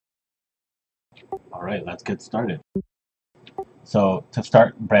All right, let's get started. So, to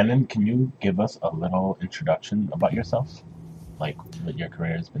start, Brandon, can you give us a little introduction about yourself? Like what your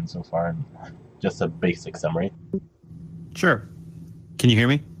career has been so far, and just a basic summary? Sure. Can you hear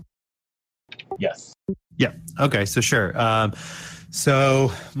me? Yes. Yeah. Okay. So sure.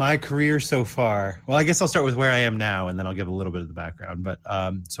 So my career so far, well, I guess I'll start with where I am now, and then I'll give a little bit of the background. But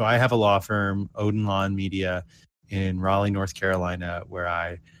so I have a law firm, Odin Law and Media, in Raleigh, North Carolina, where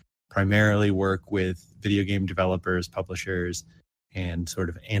I primarily work with video game developers, publishers, and sort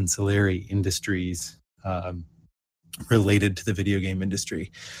of ancillary industries related to the video game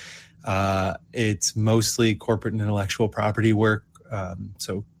industry. It's mostly corporate and intellectual property work,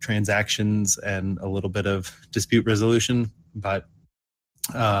 so transactions and a little bit of dispute resolution, but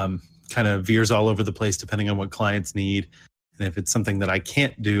kind of veers all over the place depending on what clients need. And if it's something that I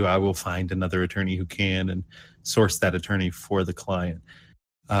can't do, I will find another attorney who can and source that attorney for the client.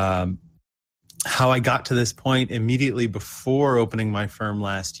 How I got to this point, immediately before opening my firm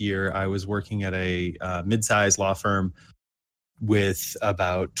last year, I was working at a mid-sized law firm with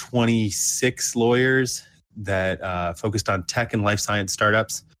about 26 lawyers that focused on tech and life science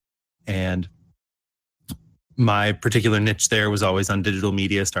startups. And my particular niche there was always on digital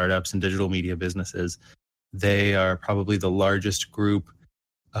media startups and digital media businesses. They are probably the largest group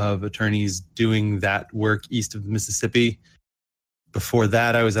of attorneys doing that work east of the Mississippi. Before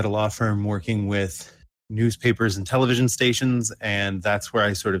that, I was at a law firm working with newspapers and television stations, and that's where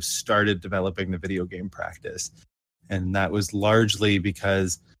I sort of started developing the video game practice. And that was largely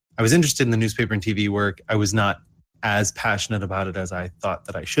because I was interested in the newspaper and TV work. I was not as passionate about it as I thought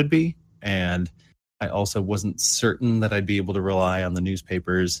that I should be. And I also wasn't certain that I'd be able to rely on the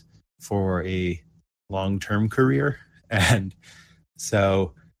newspapers for a long-term career. And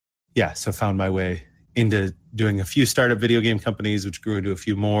so found my way into doing a few startup video game companies, which grew into a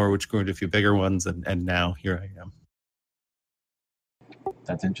few more, which grew into a few bigger ones. And now here I am.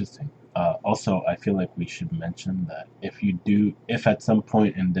 That's interesting. Also, I feel like we should mention that if at some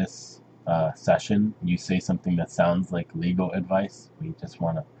point in this session you say something that sounds like legal advice,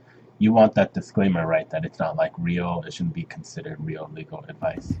 you want that disclaimer, right? That it's not like real, it shouldn't be considered real legal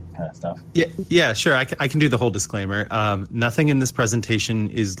advice kind of stuff. Yeah, sure. I can do the whole disclaimer. Nothing in this presentation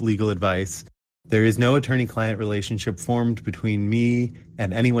is legal advice. There is no attorney-client relationship formed between me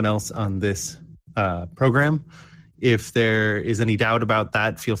and anyone else on this program. If there is any doubt about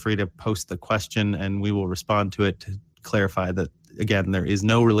that, feel free to post the question and we will respond to it to clarify that, again, there is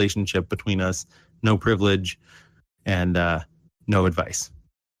no relationship between us, no privilege, and no advice.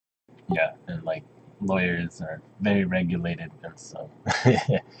 Yeah, and like lawyers are very regulated, and so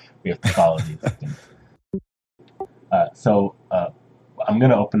we have to follow these things. So I'm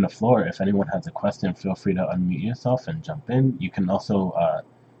going to open the floor. If anyone has a question, feel free to unmute yourself and jump in. You can also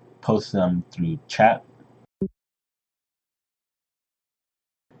post them through chat.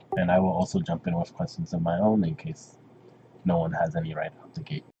 And I will also jump in with questions of my own in case no one has any right out the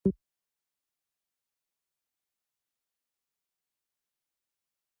gate.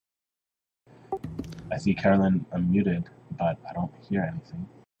 I see Carolyn unmuted, but I don't hear anything.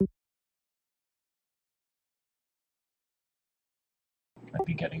 Might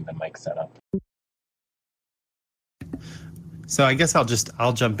be getting the mic set up. So I guess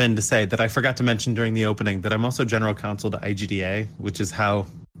I'll jump in to say that I forgot to mention during the opening that I'm also general counsel to IGDA, which is how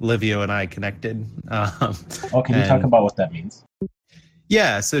Livio and I connected. Can you talk about what that means?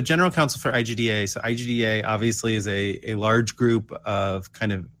 Yeah, so general counsel for IGDA. So IGDA obviously is a large group of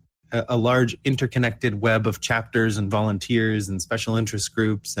kind of a large interconnected web of chapters and volunteers and special interest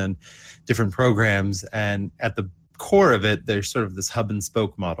groups and different programs. And at the core of it, there's sort of this hub and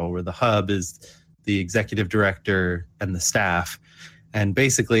spoke model where the hub is the executive director and the staff. And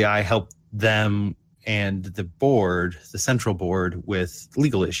basically I help them and the board, the central board, with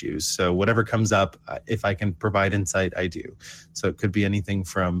legal issues. So whatever comes up, if I can provide insight, I do. So it could be anything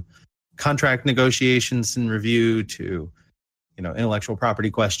from contract negotiations and review to intellectual property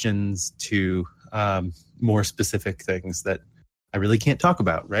questions to more specific things that I really can't talk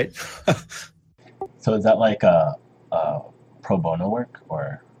about, right? So is that like a pro bono work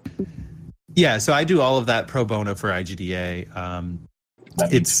or? Yeah, so I do all of that pro bono for IGDA.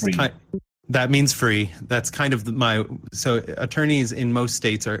 That means free. That means free. That's kind of so attorneys in most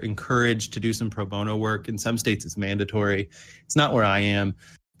states are encouraged to do some pro bono work. In some states it's mandatory. It's not where I am,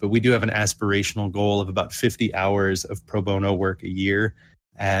 but we do have an aspirational goal of about 50 hours of pro bono work a year.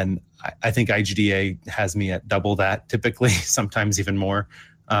 And I think IGDA has me at double that typically, sometimes even more.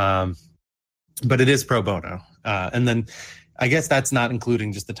 But it is pro bono. And then I guess that's not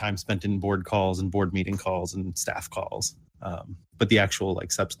including just the time spent in board calls and board meeting calls and staff calls. But the actual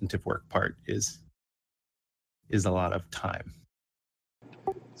like substantive work part is a lot of time.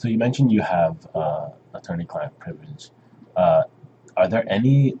 So you mentioned you have attorney-client privilege. Are there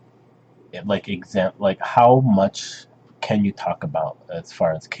any like how much can you talk about as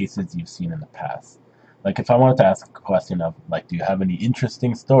far as cases you've seen in the past? Like if I wanted to ask a question of like, do you have any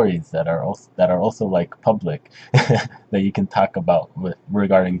interesting stories that are also like public that you can talk about with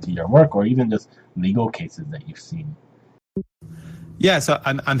regarding to your work, or even just legal cases that you've seen? Yeah, so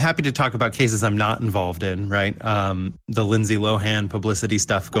I'm happy to talk about cases I'm not involved in, right? The Lindsay Lohan publicity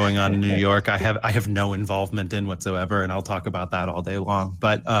stuff going on in New York, I have no involvement in whatsoever, and I'll talk about that all day long.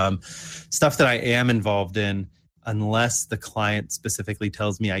 But stuff that I am involved in, unless the client specifically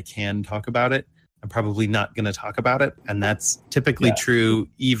tells me I can talk about it, I'm probably not going to talk about it. And that's typically true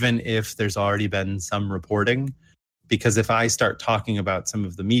even if there's already been some reporting. Because if I start talking about some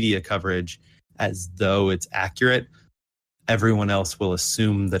of the media coverage as though it's accurate, everyone else will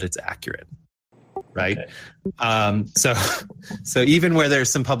assume that it's accurate, right? Okay. So even where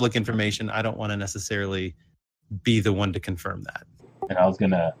there's some public information, I don't want to necessarily be the one to confirm that. And I was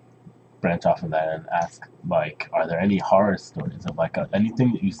going to branch off of that and ask, like, are there any horror stories of like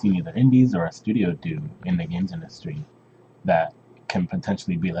anything that you've seen either indies or a studio do in the games industry that can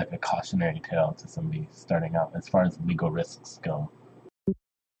potentially be like a cautionary tale to somebody starting out as far as legal risks go?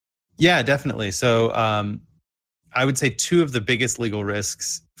 Yeah, definitely. So I would say two of the biggest legal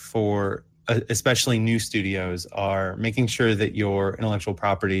risks for especially new studios are making sure that your intellectual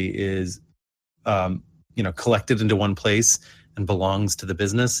property is collected into one place and belongs to the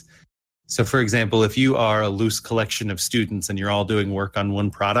business. So for example, if you are a loose collection of students and you're all doing work on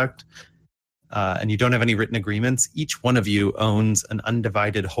one product and you don't have any written agreements, each one of you owns an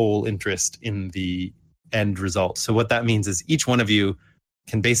undivided whole interest in the end result. So what that means is each one of you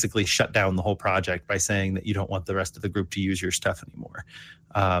can basically shut down the whole project by saying that you don't want the rest of the group to use your stuff anymore.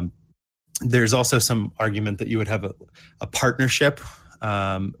 There's also some argument that you would have a partnership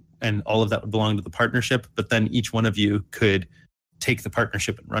and all of that would belong to the partnership, but then each one of you could take the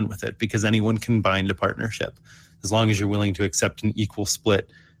partnership and run with it because anyone can bind a partnership as long as you're willing to accept an equal split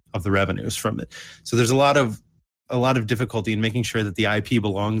of the revenues from it. So there's a lot of difficulty in making sure that the IP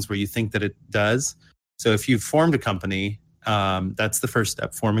belongs where you think that it does. So if you've formed a company, that's the first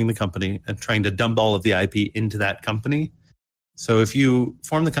step, forming the company and trying to dump all of the IP into that company. So if you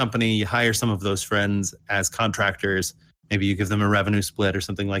form the company, you hire some of those friends as contractors, maybe you give them a revenue split or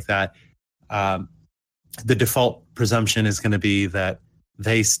something like that. The default presumption is going to be that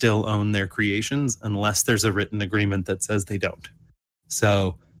they still own their creations unless there's a written agreement that says they don't.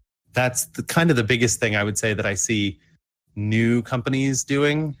 So that's the biggest thing I would say that I see new companies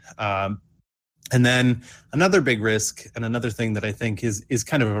doing. And then another big risk and another thing that I think is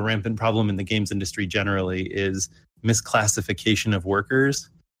kind of a rampant problem in the games industry generally is misclassification of workers.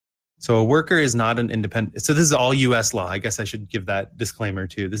 So a worker is not an independent. So this is all U.S. law. I guess I should give that disclaimer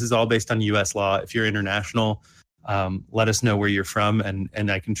too. This is all based on U.S. law. If you're international, let us know where you're from,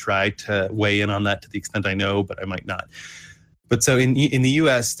 and I can try to weigh in on that to the extent I know, but I might not. But so in the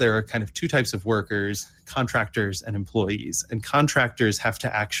U.S., there are kind of two types of workers: contractors and employees. And contractors have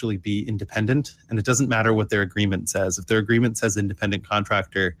to actually be independent, and it doesn't matter what their agreement says. If their agreement says independent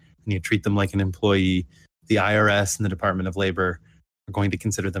contractor and you treat them like an employee, the IRS and the Department of Labor are going to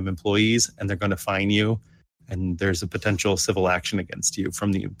consider them employees, and they're going to fine you, and there's a potential civil action against you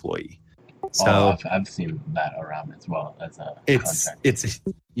from the employee. So I've seen that around as well as a contractor.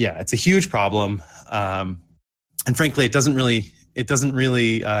 It's a huge problem, and frankly, it doesn't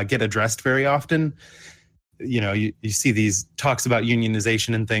really get addressed very often. You see these talks about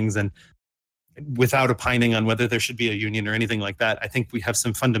unionization and things, and without opining on whether there should be a union or anything like that, I think we have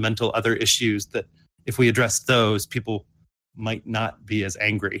some fundamental other issues that if we address those, people might not be as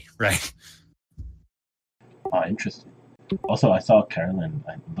angry, right? Interesting. Also, I saw Carolyn.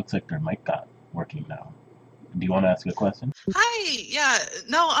 It looks like their mic got working now. Do you want to ask a question? Hi. Yeah.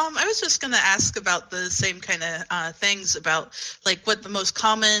 No. I was just going to ask about the same kind of things about like what the most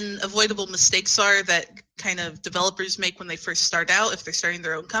common avoidable mistakes are that kind of developers make when they first start out if they're starting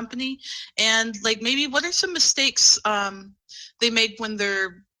their own company, and like maybe what are some mistakes they make when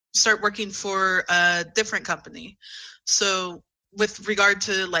they're start working for a different company. So with regard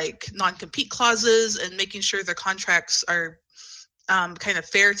to like non-compete clauses and making sure their contracts are kind of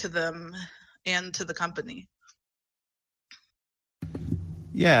fair to them and to the company.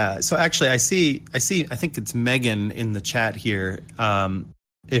 Yeah. So actually I think it's Megan in the chat here.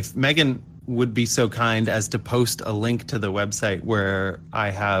 If Megan would be so kind as to post a link to the website where I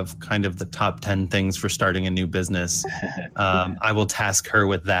have kind of the top 10 things for starting a new business, I will task her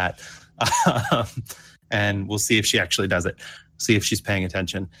with that. and we'll see if she actually does it. See if she's paying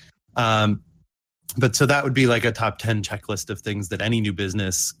attention. But so that would be like a top 10 checklist of things that any new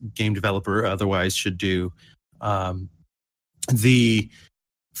business, game developer or otherwise, should do. The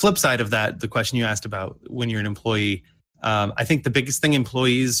flip side of that, the question you asked about when you're an employee, I think the biggest thing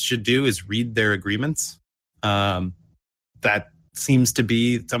employees should do is read their agreements. That seems to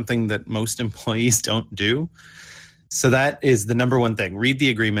be something that most employees don't do. So that is the number one thing. Read the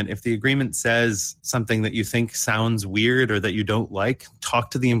agreement. If the agreement says something that you think sounds weird or that you don't like,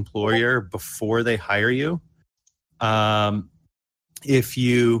 talk to the employer before they hire you. If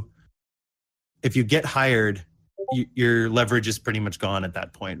you get hired, your leverage is pretty much gone at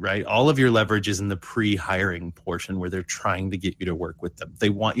that point, right? All of your leverage is in the pre-hiring portion where they're trying to get you to work with them. They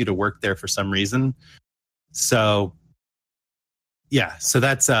want you to work there for some reason. So yeah, so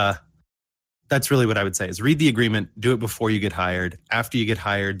that's really what I would say is read the agreement, do it before you get hired. After you get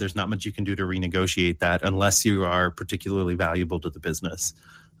hired, there's not much you can do to renegotiate that unless you are particularly valuable to the business.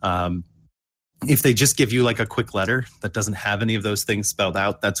 If they just give you like a quick letter that doesn't have any of those things spelled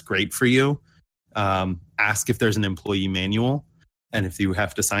out, that's great for you. Ask if there's an employee manual. And if you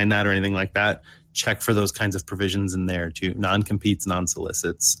have to sign that or anything like that, check for those kinds of provisions in there too. Non-competes,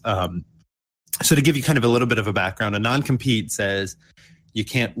 non-solicits. So to give you kind of a little bit of a background, a non-compete says you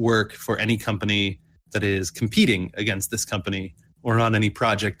can't work for any company that is competing against this company or on any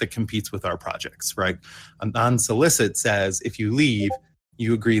project that competes with our projects, right? A non-solicit says if you leave,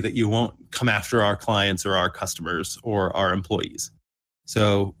 you agree that you won't come after our clients or our customers or our employees.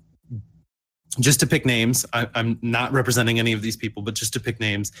 So just to pick names, I'm not representing any of these people, but just to pick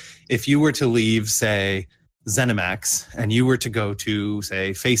names, if you were to leave, say, ZeniMax, and you were to go to,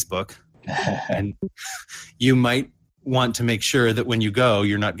 say, Facebook, and you might want to make sure that when you go,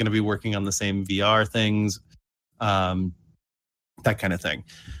 you're not going to be working on the same VR things, that kind of thing.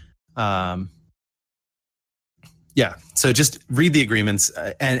 Yeah, so just read the agreements.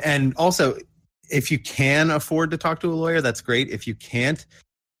 And also, if you can afford to talk to a lawyer, that's great. If you can't,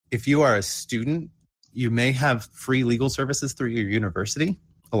 if you are a student, you may have free legal services through your university.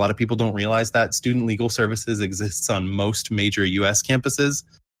 A lot of people don't realize that. Student legal services exists on most major US campuses,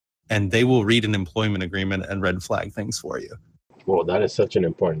 and they will read an employment agreement and red flag things for you. Well, that is such an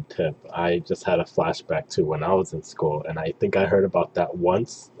important tip. I just had a flashback to when I was in school, and I think I heard about that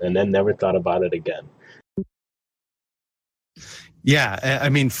once and then never thought about it again. Yeah, I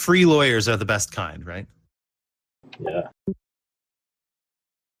mean, free lawyers are the best kind, right? Yeah.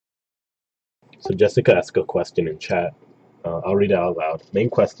 So Jessica asked a question in chat. I'll read it out loud.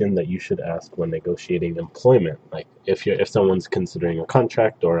 Main question that you should ask when negotiating employment, like if someone's considering a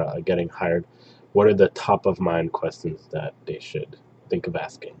contract or getting hired, what are the top of mind questions that they should think of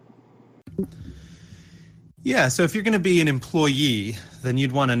asking? Yeah, so if you're going to be an employee, then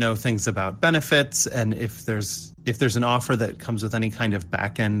you'd want to know things about benefits, and if there's an offer that comes with any kind of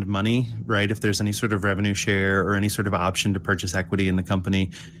back-end money, right? If there's any sort of revenue share or any sort of option to purchase equity in the company,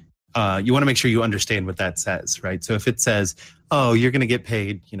 you want to make sure you understand what that says, right? So if it says, oh, you're going to get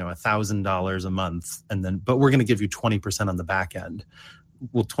paid, $1,000 a month, but we're going to give you 20% on the back end.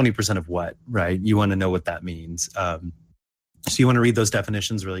 Well, 20% of what, right? You want to know what that means. So you want to read those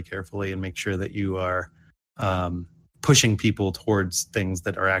definitions really carefully and make sure that you are pushing people towards things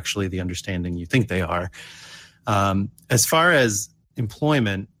that are actually the understanding you think they are. As far as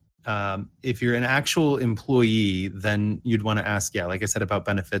employment, if you're an actual employee, then you'd want to ask, like I said, about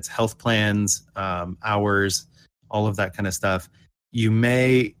benefits, health plans, hours, all of that kind of stuff. You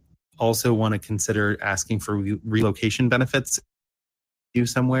may also want to consider asking for relocation benefits you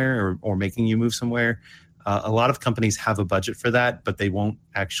somewhere or making you move somewhere. A lot of companies have a budget for that, but they won't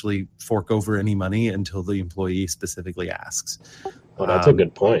actually fork over any money until the employee specifically asks. Well, that's a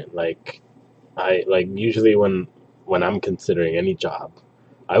good point. Usually when I'm considering any job,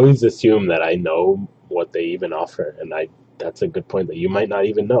 I always assume that I know what they even offer, and that's a good point that you might not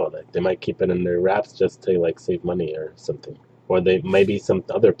even know. Like they might keep it in their wraps just to save money or something, or maybe some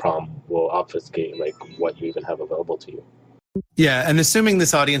other problem will obfuscate what you even have available to you. Yeah, and assuming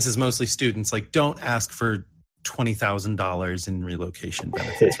this audience is mostly students, don't ask for $20,000 in relocation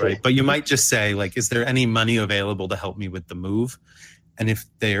benefits, right? But you might just say, is there any money available to help me with the move? And if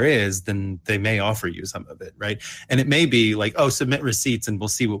there is, then they may offer you some of it, right? And it may be submit receipts and we'll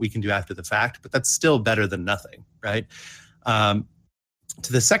see what we can do after the fact, but that's still better than nothing, right? To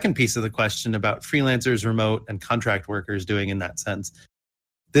the second piece of the question about freelancers, remote, and contract workers doing in that sense,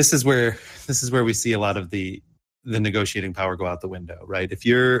 this is where we see a lot of the negotiating power go out the window, right? If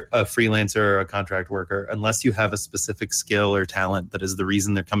you're a freelancer or a contract worker, unless you have a specific skill or talent that is the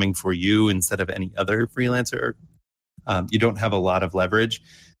reason they're coming for you instead of any other freelancer, you don't have a lot of leverage.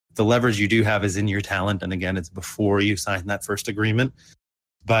 The leverage you do have is in your talent, and again, it's before you sign that first agreement.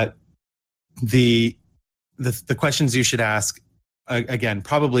 But the questions you should ask, again,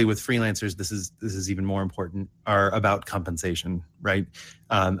 probably with freelancers, this is even more important, are about compensation, right?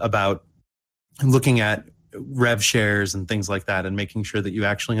 About looking at rev shares and things like that, and making sure that you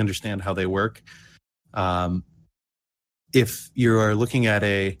actually understand how they work. If you are looking at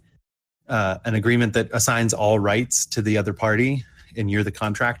an agreement that assigns all rights to the other party, and you're the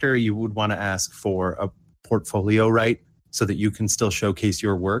contractor, you would want to ask for a portfolio right so that you can still showcase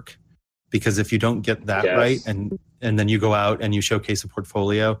your work. Because if you don't get that right, and then you go out and you showcase a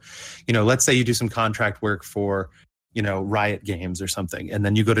portfolio, let's say you do some contract work for, Riot Games or something, and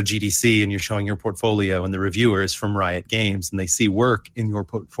then you go to GDC and you're showing your portfolio, and the reviewer is from Riot Games, and they see work in your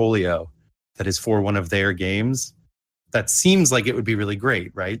portfolio that is for one of their games. That seems like it would be really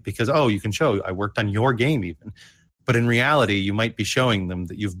great, right? Because, you can show I worked on your game even. But in reality, you might be showing them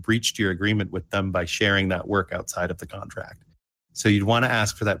that you've breached your agreement with them by sharing that work outside of the contract. So you'd want to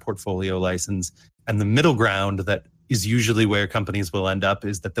ask for that portfolio license. And the middle ground that is usually where companies will end up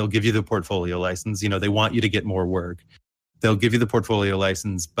is that they'll give you the portfolio license. They want you to get more work. They'll give you the portfolio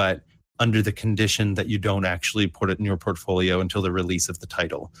license, but under the condition that you don't actually put it in your portfolio until the release of the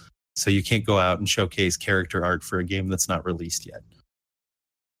title. So you can't go out and showcase character art for a game that's not released yet.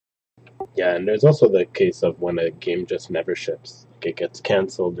 Yeah, and there's also the case of when a game just never ships. Like it gets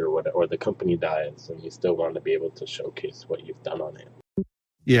canceled or the company dies, and you still want to be able to showcase what you've done on it.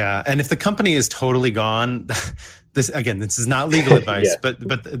 Yeah, and if the company is totally gone, this is not legal advice, but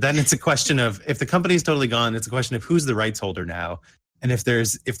then it's a question of, if the company is totally gone, it's a question of who's the rights holder now, and if there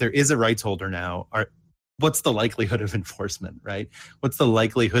is a rights holder now, what's the likelihood of enforcement, right? What's the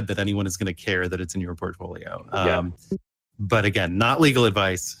likelihood that anyone is going to care that it's in your portfolio? But again, not legal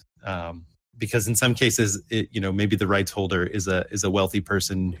advice. Because in some cases, maybe the rights holder is a wealthy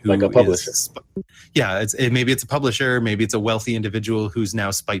person who, like a publisher. Maybe it's a publisher, maybe it's a wealthy individual who's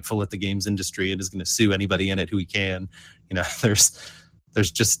now spiteful at the games industry and is going to sue anybody in it who he can.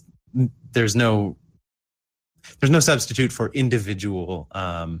 There's no substitute for individual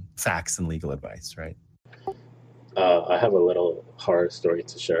facts and legal advice, right? I have a little horror story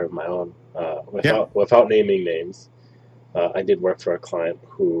to share of my own, without naming names. I did work for a client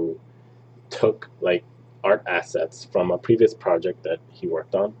who took art assets from a previous project that he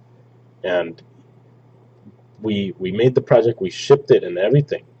worked on, and we made the project, we shipped it and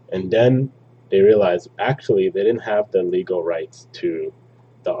everything, and then they realized actually they didn't have the legal rights to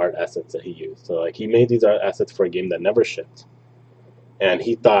the art assets that he used. So he made these art assets for a game that never shipped, and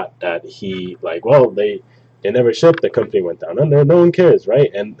he thought that they never shipped, the company went down under, no one cares, right?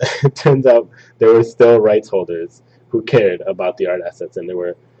 And it turns out there were still rights holders who cared about the art assets, and they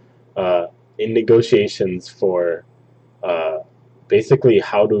were in negotiations for basically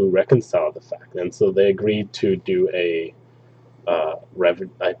how to reconcile the fact. And so they agreed to do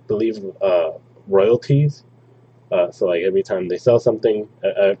royalties. So every time they sell something,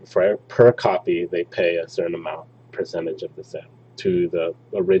 per copy, they pay a certain percentage of the sale to the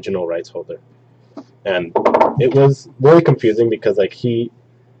original rights holder. And it was really confusing because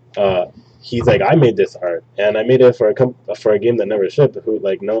he's like, I made this art and I made it for a game that never shipped.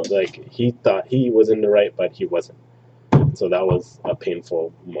 He thought he was in the right, but he wasn't. So that was a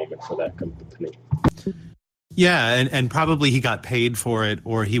painful moment for that company. Yeah, and probably he got paid for it,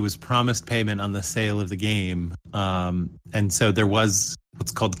 or he was promised payment on the sale of the game. And so there was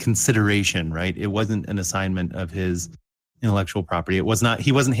what's called consideration, right? It wasn't an assignment of his intellectual property.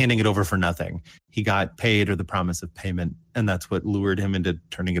 He wasn't handing it over for nothing. He got paid, or the promise of payment, and that's what lured him into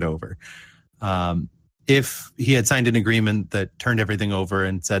turning it over. If he had signed an agreement that turned everything over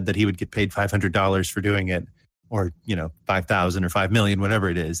and said that he would get paid $500 for doing it, or $5,000 or $5 million, whatever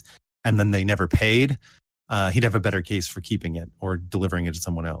it is, and then they never paid, he'd have a better case for keeping it or delivering it to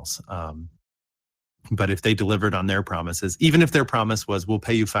someone else. But if they delivered on their promises, even if their promise was, we'll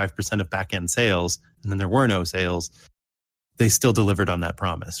pay you 5% of back-end sales, and then there were no sales, they still delivered on that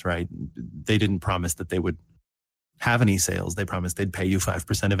promise, right? They didn't promise that they would have any sales. They promised they'd pay you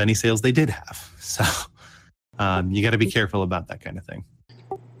 5% of any sales they did have. So you got to be careful about that kind of thing.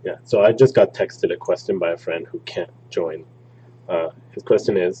 Yeah. So I just got texted a question by a friend who can't join. His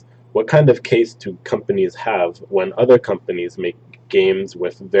question is, what kind of case do companies have when other companies make games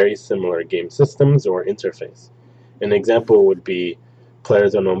with very similar game systems or interface? An example would be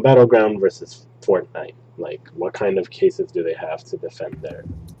PlayerUnknown's Battleground versus Fortnite. What kind of cases do they have to defend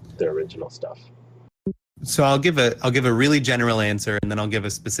their original stuff? So I'll give a really general answer, and then I'll give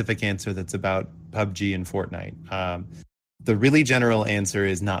a specific answer that's about PUBG and Fortnite. The really general answer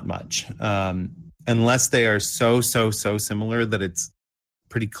is not much, unless they are so similar that it's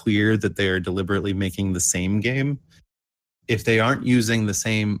pretty clear that they are deliberately making the same game. If they aren't using the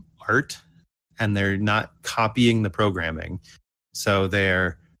same art and they're not copying the programming, so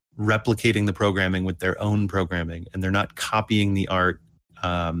they're replicating the programming with their own programming and they're not copying the art,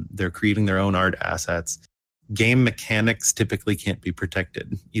 they're creating their own art assets, game mechanics typically can't be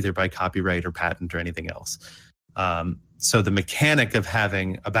protected either by copyright or patent or anything else. So the mechanic of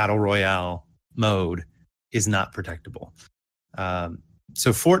having a battle royale mode is not protectable.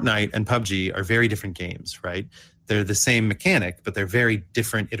 So Fortnite and PUBG are very different games, right? They're the same mechanic, but they're very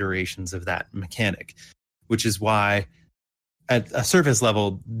different iterations of that mechanic, which is why at a surface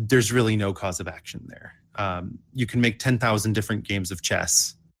level, there's really no cause of action there. You can make 10,000 different games of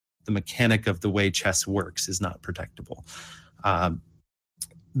chess. The mechanic of the way chess works is not protectable.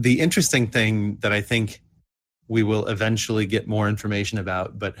 The interesting thing that I think we will eventually get more information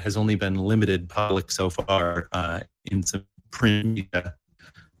about, but has only been limited public so far in some print media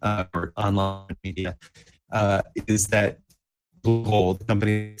or online media, is that Bluehole, the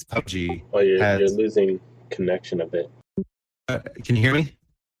company PUBG, you're losing connection a bit. Can you hear me?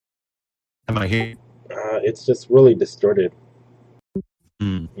 Am I here? It's just really distorted.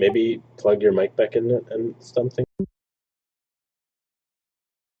 Maybe plug your mic back in and something.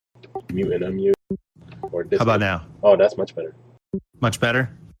 Mute and unmute. Or how about now? Oh, that's much better. Much better?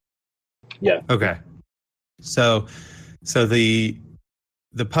 Yeah. Okay. So the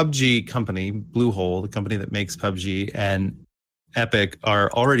PUBG company, Bluehole, the company that makes PUBG, and Epic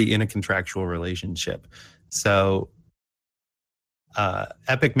are already in a contractual relationship. So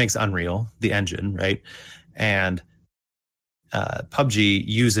Epic makes Unreal, the engine, right? And PUBG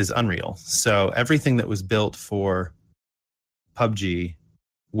uses Unreal. So everything that was built for PUBG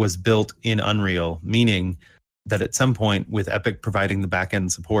was built in Unreal, meaning that at some point with Epic providing the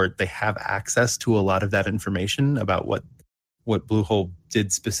backend support, they have access to a lot of that information about what Bluehole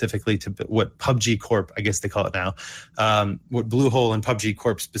did specifically to what PUBG Corp, I guess they call it now, what Bluehole and PUBG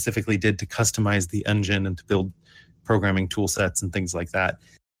Corp specifically did to customize the engine and to build programming tool sets and things like that.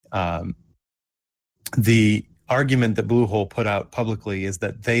 The argument that Bluehole put out publicly is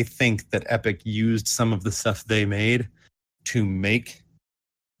that they think that Epic used some of the stuff they made to make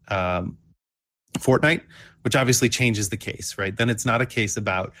Fortnite, which obviously changes the case, right? Then it's not a case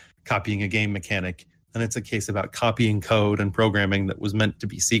about copying a game mechanic, and it's a case about copying code and programming that was meant to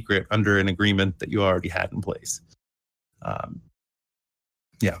be secret under an agreement that you already had in place.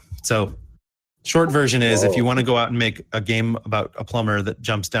 So short version is, if you want to go out and make a game about a plumber that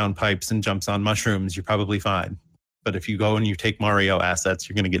jumps down pipes and jumps on mushrooms, you're probably fine. But if you go and you take Mario assets,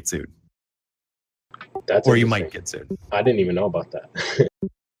 you're going to get sued. Or you might get sued. I didn't even know about that.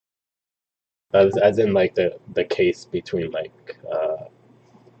 As in like the case between like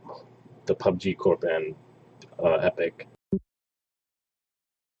the PUBG Corp and Epic.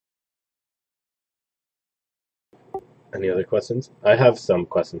 Any other questions? I have some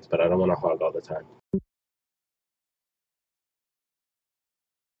questions, but I don't want to hog all the time.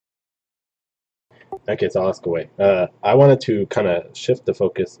 Okay, so I'll ask away. I wanted to kind of shift the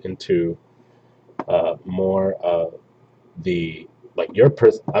focus into more of the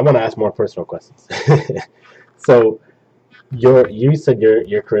I want to ask more personal questions. So you said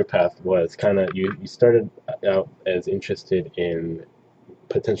your career path was kind of you started out as interested in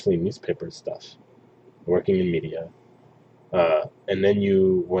potentially newspaper stuff, working in media, and then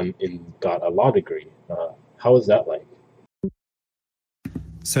you went and got a law degree. How was that like?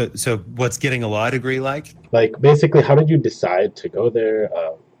 So what's getting a law degree like? Like basically, how did you decide to go there?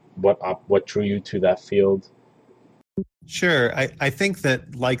 What drew you to that field? Sure. I think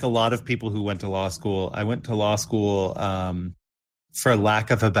that, like a lot of people who went to law school, I went to law school for lack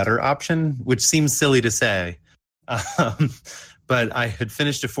of a better option, which seems silly to say. But I had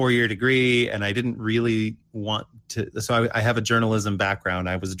finished a 4-year degree and I didn't really want to. So I have a journalism background.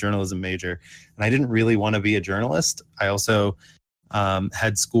 I was a journalism major and I didn't really want to be a journalist. I also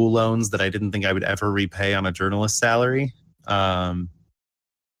had school loans that I didn't think I would ever repay on a journalist salary.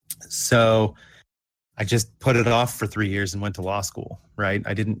 So I just put it off for 3 years and went to law school, right?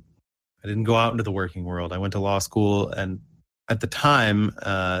 I didn't go out into the working world. I went to law school, and at the time,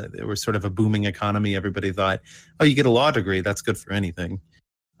 there was sort of a booming economy. Everybody thought, oh, you get a law degree, that's good for anything.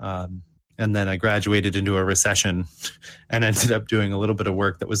 And then I graduated into a recession and ended up doing a little bit of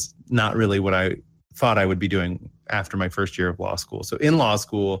work that was not really what I thought I would be doing after my first year of law school. So in law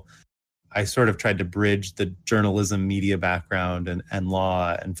school, I sort of tried to bridge the journalism media background and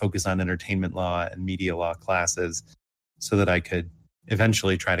law and focus on entertainment law and media law classes so that I could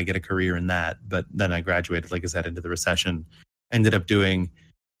eventually try to get a career in that. But then I graduated, like I said, into the recession, ended up doing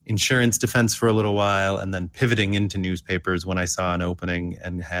insurance defense for a little while, and then pivoting into newspapers when I saw an opening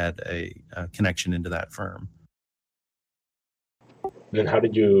and had a connection into that firm. And then how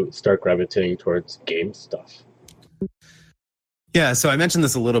did you start gravitating towards game stuff? Yeah, so I mentioned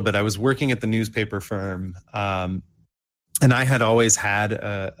this a little bit. I was working at the newspaper firm, and I had always had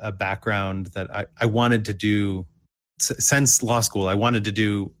a background that I wanted to do. Since law school, I wanted to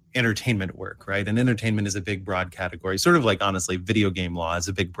do entertainment work, right? And entertainment is a big, broad category, sort of like, honestly, video game law is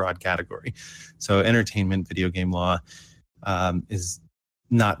a big, broad category. So entertainment, video game law is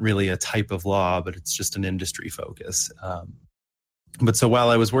not really a type of law, but it's just an industry focus. But so while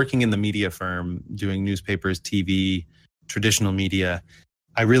I was working in the media firm, doing newspapers, TV, traditional media,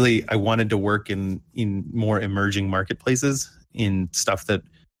 I wanted to work in more emerging marketplaces, in stuff that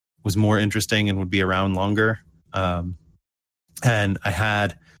was more interesting and would be around longer. And I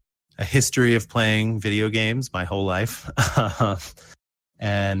had a history of playing video games my whole life.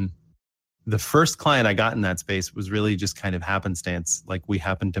 And the first client I got in that space was really just kind of happenstance. Like, we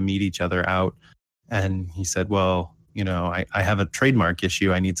happened to meet each other out, and he said, well, I have a trademark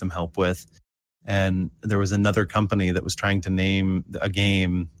issue I need some help with. And there was another company that was trying to name a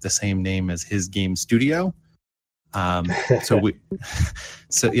game the same name as his game studio. I've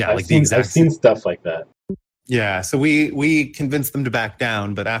seen stuff like that. Yeah, so we convinced them to back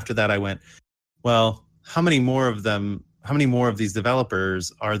down, but after that I went, well, how many more of these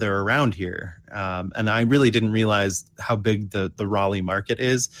developers are there around here? And I really didn't realize how big the Raleigh market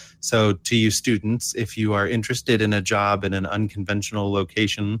is. So to you students, if you are interested in a job in an unconventional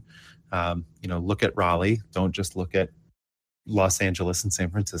location, look at Raleigh. Don't just look at Los Angeles and San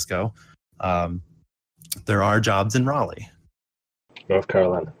Francisco. There are jobs in Raleigh. North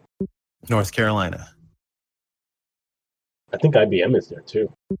Carolina. I think IBM is there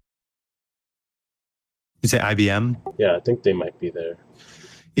too. You say IBM? Yeah, I think they might be there.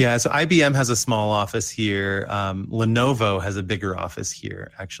 Yeah, so IBM has a small office here. Lenovo has a bigger office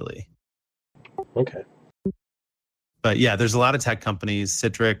here, actually. Okay. But yeah, there's a lot of tech companies,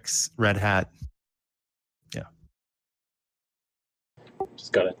 Citrix, Red Hat. Yeah.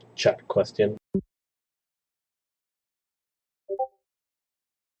 Just got a chat question.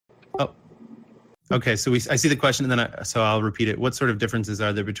 Oh, okay. So I see the question, and then I'll repeat it. What sort of differences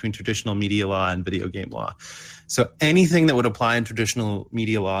are there between traditional media law and video game law? So anything that would apply in traditional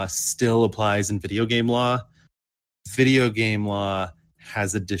media law still applies in video game law. Video game law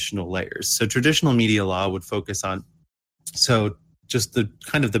has additional layers. So traditional media law would focus on, just the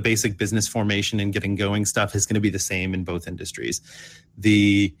kind of the basic business formation and getting going stuff is going to be the same in both industries.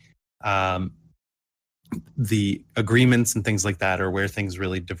 The agreements and things like that are where things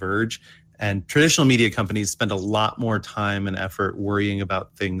really diverge. And traditional media companies spend a lot more time and effort worrying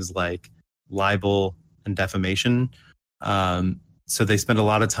about things like libel and defamation. So they spend a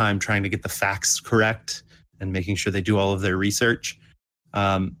lot of time trying to get the facts correct and making sure they do all of their research.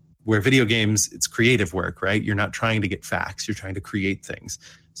 Where video games, it's creative work, right? You're not trying to get facts, you're trying to create things.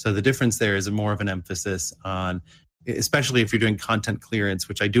 So the difference there is more of an emphasis on, especially if you're doing content clearance,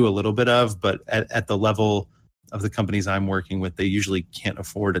 which I do a little bit of, but at the level of the companies I'm working with, they usually can't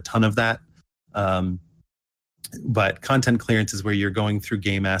afford a ton of that. But content clearance is where you're going through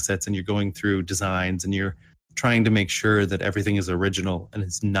game assets and you're going through designs and you're trying to make sure that everything is original and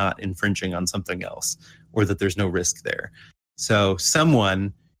it's not infringing on something else, or that there's no risk there. So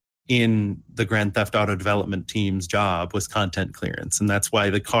someone in the Grand Theft Auto development team's job was content clearance, and that's why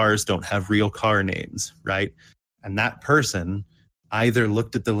the cars don't have real car names, right? And that person either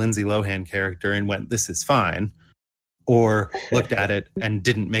looked at the Lindsay Lohan character and went, this is fine, or looked at it and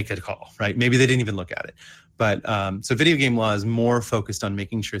didn't make a call, right? Maybe they didn't even look at it. But so video game law is more focused on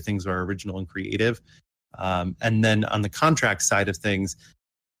making sure things are original and creative. And then on the contract side of things,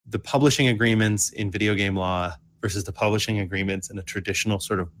 the publishing agreements in video game law versus the publishing agreements in a traditional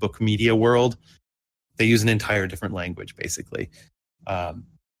sort of book media world, they use an entire different language, basically.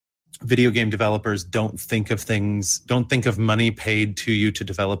 Video game developers don't think of money paid to you to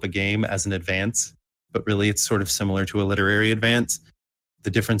develop a game as an advance, but really it's sort of similar to a literary advance.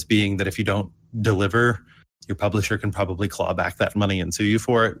 The difference being that if you don't deliver, your publisher can probably claw back that money and sue you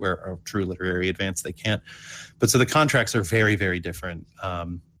for it, where a true literary advance, they can't. But so the contracts are very, very different.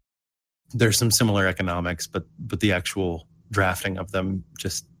 There's some similar economics, but the actual drafting of them,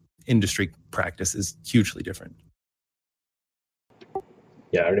 just industry practice, is hugely different.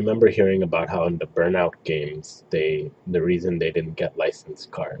 Yeah, I remember hearing about how in the Burnout games, the reason they didn't get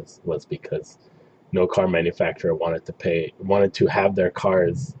licensed cars was because no car manufacturer wanted to have their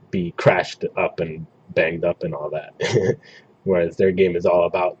cars be crashed up and banged up and all that. Whereas their game is all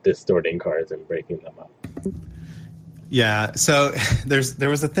about distorting cars and breaking them up. Yeah. So there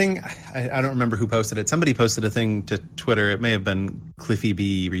was a thing, I don't remember who posted it. Somebody posted a thing to Twitter. It may have been Cliffy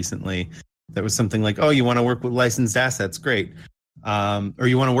B recently. That was something like, oh, you want to work with licensed assets? Great. Or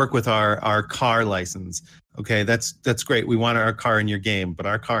you want to work with our car license? Okay, that's great. We want our car in your game, but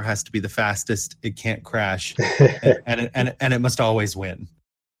our car has to be the fastest. It can't crash, and it must always win.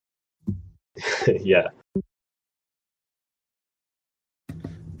 Yeah.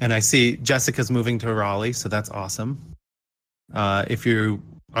 And I see Jessica's moving to Raleigh, so that's awesome. If you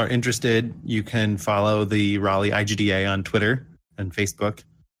are interested, you can follow the Raleigh IGDA on Twitter and Facebook.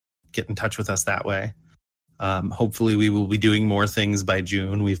 Get in touch with us that way. Hopefully we will be doing more things by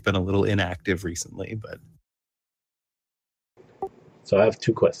June. We've been a little inactive recently, but. So I have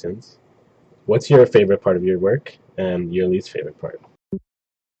 2 questions. What's your favorite part of your work and your least favorite part?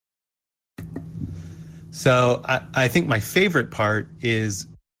 So I think my favorite part is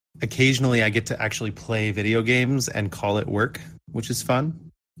occasionally I get to actually play video games and call it work, which is fun.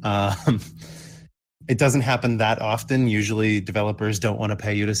 It doesn't happen that often. Usually developers don't want to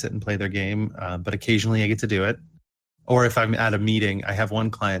pay you to sit and play their game, but occasionally I get to do it. Or if I'm at a meeting, I have one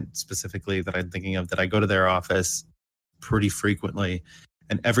client specifically that I'm thinking of that I go to their office pretty frequently.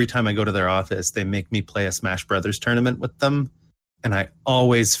 And every time I go to their office, they make me play a Smash Brothers tournament with them. And I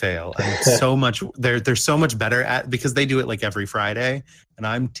always fail. And so much, they're so much better at, because they do it like every Friday and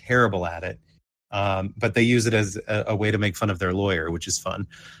I'm terrible at it. But they use it as a way to make fun of their lawyer, which is fun.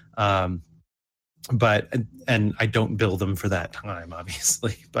 But I don't bill them for that time,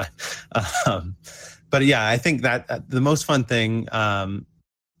 obviously. But yeah, I think that the most fun thing,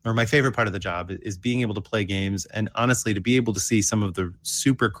 or my favorite part of the job, is being able to play games, and honestly, to be able to see some of the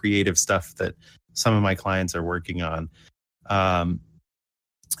super creative stuff that some of my clients are working on.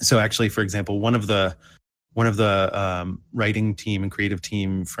 So actually, for example, one of the writing team and creative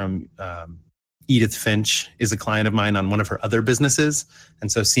team from Edith Finch is a client of mine on one of her other businesses.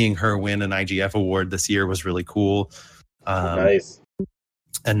 And so seeing her win an IGF award this year was really cool. Nice.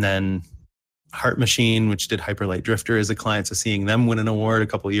 And then Heart Machine, which did Hyper Light Drifter, is a client. So seeing them win an award a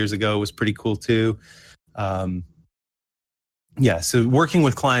couple of years ago was pretty cool too. Yeah, so working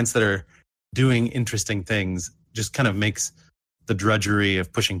with clients that are doing interesting things just kind of makes the drudgery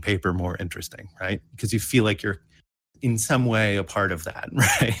of pushing paper more interesting, right? Because you feel like you're in some way a part of that,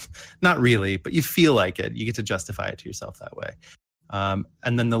 right? Not really, but you feel like it. You get to justify it to yourself that way.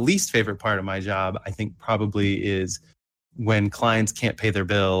 And then the least favorite part of my job, I think, probably is when clients can't pay their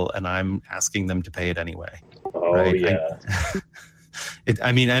bill and I'm asking them to pay it anyway. Oh, right? yeah.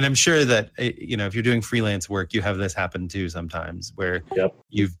 I mean, and I'm sure that, if you're doing freelance work, you have this happen too sometimes, where Yep.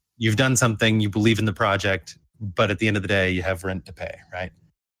 you've done something, you believe in the project, but at the end of the day, you have rent to pay, right?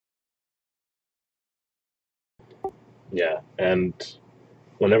 Yeah, and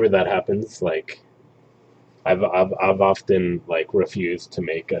whenever that happens, like I've often like refused to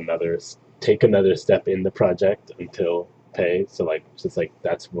take another step in the project until pay. So like just like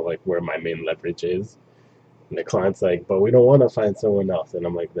that's where my main leverage is. And the client's like, but we don't want to find someone else, and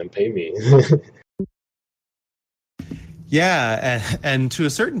I'm like, then pay me. Yeah, and to a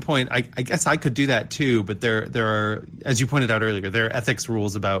certain point, I guess I could do that too. But there are, as you pointed out earlier, there are ethics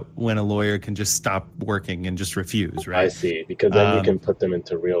rules about when a lawyer can just stop working and just refuse, right? I see, because then you can put them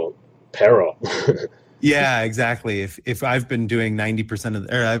into real peril. Yeah, exactly. If I've been doing 90% of,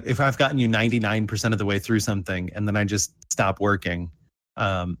 or if I've gotten you 99% of the way through something, and then I just stop working,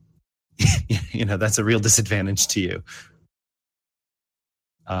 that's a real disadvantage to you.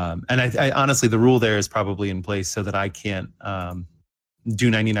 And I honestly, the rule there is probably in place so that I can't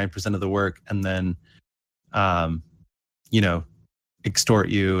do 99% of the work and then, extort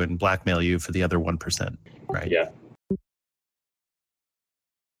you and blackmail you for the other 1%, right? Yeah.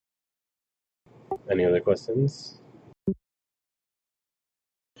 Any other questions?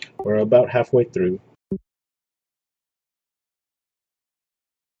 We're about halfway through.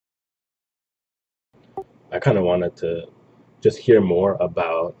 I kind of wanted to just hear more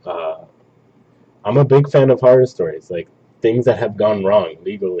about, I'm a big fan of horror stories, like things that have gone wrong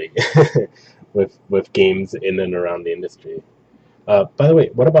legally with games in and around the industry. By the way,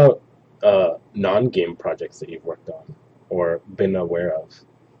 what about non-game projects that you've worked on or been aware of?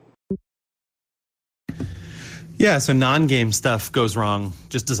 Yeah, so non-game stuff goes wrong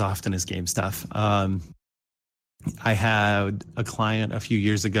just as often as game stuff. I had a client a few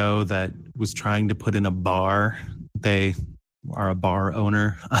years ago that was trying to put in a bar. They are a bar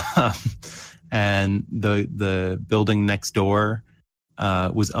owner, and the building next door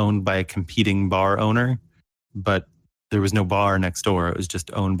was owned by a competing bar owner, but there was no bar next door. It was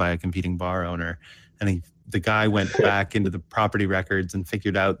just owned by a competing bar owner, and the guy went back into the property records and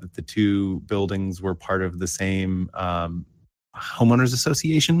figured out that the two buildings were part of the same homeowners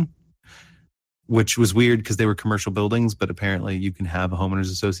association, which was weird because they were commercial buildings, but apparently you can have a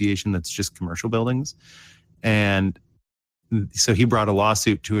homeowners association that's just commercial buildings. And so he brought a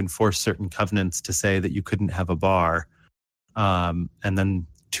lawsuit to enforce certain covenants to say that you couldn't have a bar. And then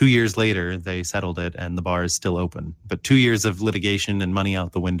 2 years later, they settled it and the bar is still open. But 2 years of litigation and money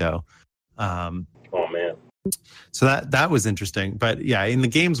out the window. Oh, man. So that was interesting. But yeah, in the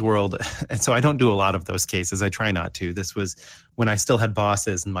games world, and so I don't do a lot of those cases. I try not to. This was when I still had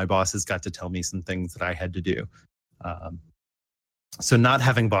bosses and my bosses got to tell me some things that I had to do. So not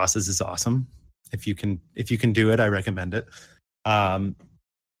having bosses is awesome. If you can do it, I recommend it.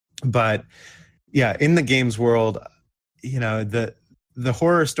 But yeah, in the games world, the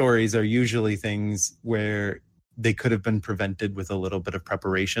horror stories are usually things where they could have been prevented with a little bit of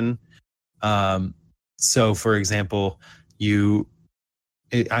preparation. So for example,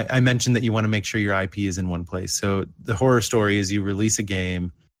 I mentioned that you want to make sure your IP is in one place. So the horror story is you release a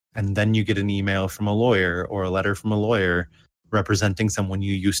game and then you get an email from a lawyer or a letter from a lawyer representing someone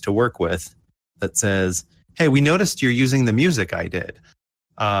you used to work with that says, hey, we noticed you're using the music I did.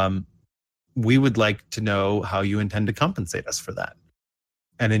 We would like to know how you intend to compensate us for that.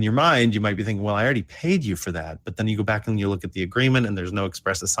 And in your mind, you might be thinking, well, I already paid you for that. But then you go back and you look at the agreement and there's no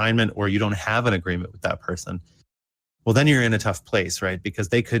express assignment, or you don't have an agreement with that person. Well, then you're in a tough place, right? Because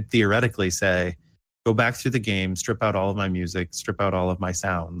they could theoretically say, go back through the game, strip out all of my music, strip out all of my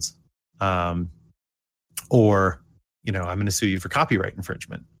sounds. Or, I'm going to sue you for copyright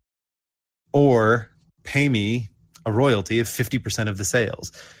infringement. Or pay me a royalty of 50% of the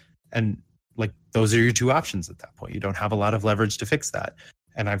sales. And like, those are your two options at that point. You don't have a lot of leverage to fix that.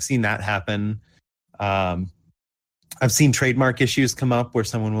 And I've seen that happen. I've seen trademark issues come up where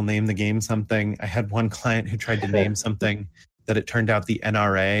someone will name the game something. I had one client who tried to name something that it turned out the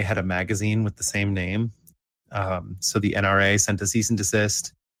NRA had a magazine with the same name. So the NRA sent a cease and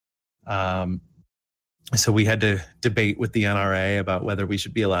desist. So we had to debate with the NRA about whether we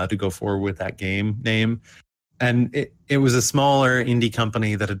should be allowed to go forward with that game name. And it was a smaller indie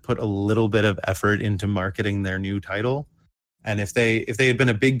company that had put a little bit of effort into marketing their new title. And if they had been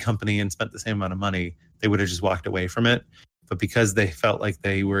a big company and spent the same amount of money, they would have just walked away from it. But because they felt like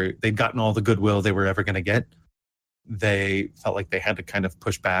they'd gotten all the goodwill they were ever going to get, they felt like they had to kind of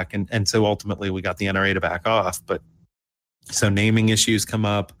push back. And so ultimately we got the NRA to back off. But so naming issues come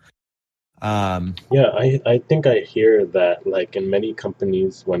up. I think I hear that, like, in many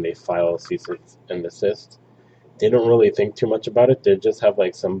companies, when they file cease and desist, they don't really think too much about it. They just have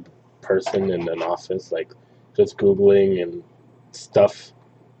like some person in an office, like, just Googling and stuff.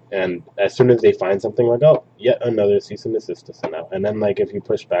 And as soon as they find something, like, oh, yet another cease and desist to send out. And then, like, if you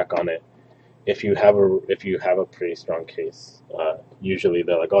push back on it, if you have a pretty strong case, usually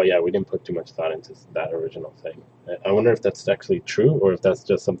they're like, oh yeah, we didn't put too much thought into that original thing. I wonder if that's actually true, or if that's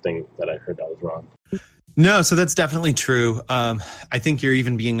just something that I heard that was wrong. No, so that's definitely true. I think you're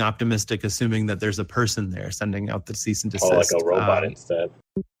even being optimistic, assuming that there's a person there sending out the cease and desist. Oh, like a robot instead.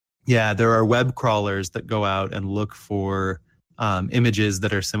 Yeah, there are web crawlers that go out and look for images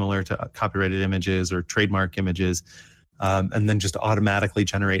that are similar to copyrighted images or trademark images, and then just automatically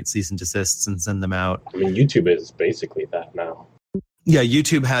generate cease and desists and send them out. I mean, YouTube is basically that now. Yeah,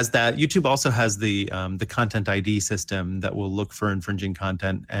 YouTube has that. YouTube also has the content ID system that will look for infringing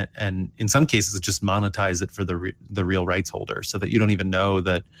content, and in some cases just monetize it for the real rights holder, so that you don't even know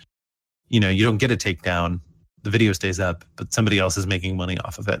that, you don't get a takedown. The video stays up, but somebody else is making money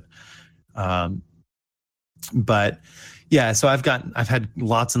off of it. But yeah, so I've had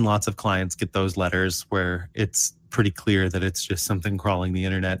lots and lots of clients get those letters where it's pretty clear that it's just something crawling the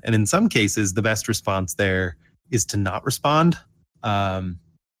internet. And in some cases, the best response there is to not respond.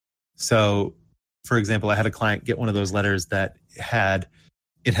 So for example, I had a client get one of those letters that had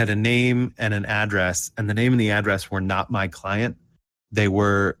a name and an address, and the name and the address were not my client. They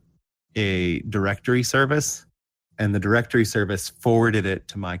were a directory service, and the directory service forwarded it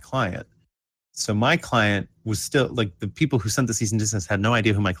to my client. So my client was still, like, the people who sent the cease and desist had no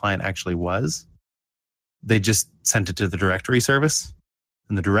idea who my client actually was. They just sent it to the directory service,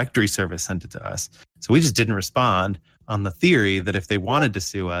 and the directory service sent it to us. So we just didn't respond, on the theory that if they wanted to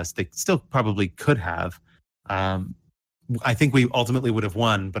sue us, they still probably could have. I think we ultimately would have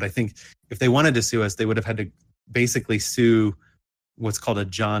won, but I think if they wanted to sue us, they would have had to basically sue what's called a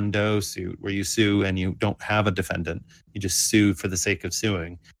John Doe suit, where you sue and you don't have a defendant. You just sue for the sake of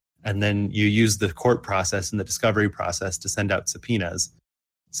suing. And then you use the court process and the discovery process to send out subpoenas.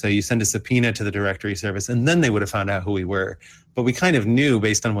 So you send a subpoena to the directory service, and then they would have found out who we were. But we kind of knew,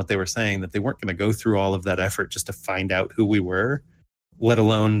 based on what they were saying, that they weren't going to go through all of that effort just to find out who we were, let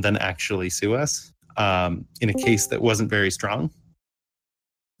alone then actually sue us in a case that wasn't very strong.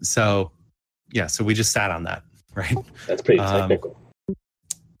 So, yeah, so we just sat on that, right? That's pretty technical.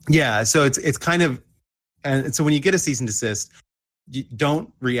 Yeah, so it's kind of, and so when you get a cease and desist, you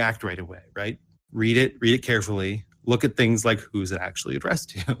don't react right away, right? Read it carefully. Look at things like who's it actually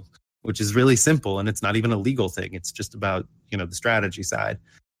addressed to, which is really simple, and it's not even a legal thing. It's just about, the strategy side.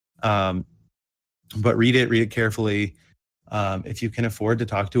 But read it carefully. If you can afford to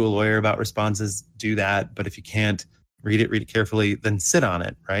talk to a lawyer about responses, do that. But if you can't, read it carefully, then sit on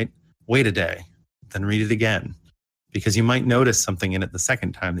it, right? Wait a day, then read it again, because you might notice something in it the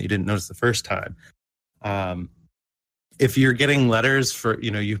second time that you didn't notice the first time. If you're getting letters for,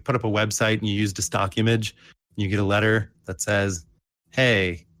 you put up a website and you used a stock image, you get a letter that says,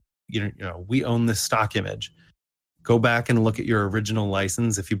 hey, we own this stock image. Go back and look at your original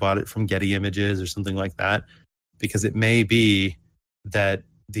license if you bought it from Getty Images or something like that, because it may be that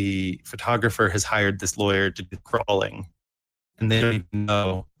the photographer has hired this lawyer to do crawling and they don't even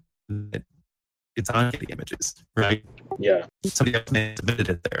know that it's on Getty Images, right? Yeah. Somebody else may have submitted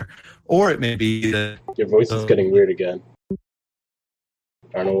it there. Or it may be that... Your voice is getting weird again.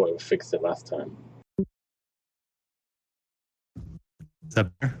 I don't know what fixed it last time. Is that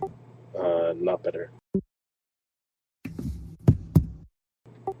better? Not better.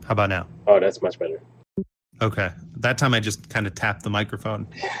 How about now? Oh, that's much better. Okay. That time I just kind of tapped the microphone.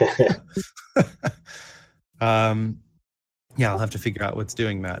 Yeah, I'll have to figure out what's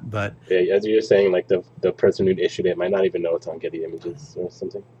doing that. But yeah, as you're saying, like the person who issued it might not even know it's on Getty Images or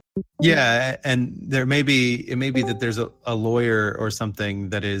something. Yeah, and it may be that there's a lawyer or something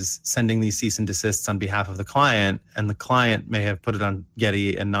that is sending these cease and desists on behalf of the client, and the client may have put it on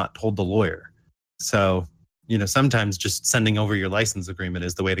Getty and not told the lawyer. So, sometimes just sending over your license agreement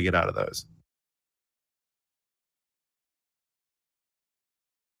is the way to get out of those.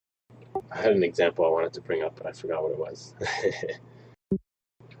 I had an example I wanted to bring up, but I forgot what it was.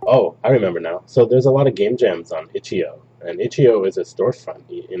 Oh, I remember now. So there's a lot of game jams on Itch.io, and Itch.io is a storefront.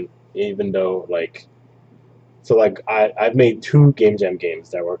 Even though, I've made 2 game jam games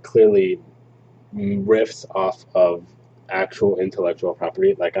that were clearly riffs off of actual intellectual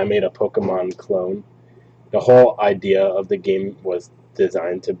property. Like, I made a Pokemon clone. The whole idea of the game was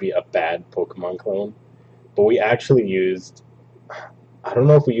designed to be a bad Pokemon clone, but we actually used, I don't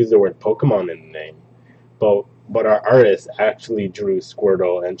know if we used the word Pokemon in the name, but our artist actually drew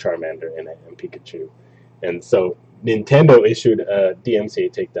Squirtle and Charmander in it and Pikachu. And so Nintendo issued a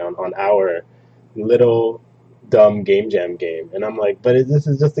DMCA takedown on our little dumb game jam game. And I'm like, but this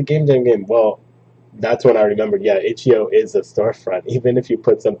is just a game jam game. Well, that's when I remembered, yeah, Itch.io is a storefront. Even if you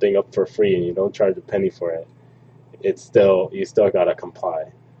put something up for free and you don't charge a penny for it, you still gotta comply.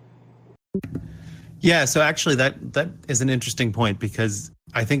 Yeah, so actually that is an interesting point, because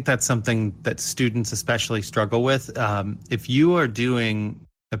I think that's something that students especially struggle with. If you are doing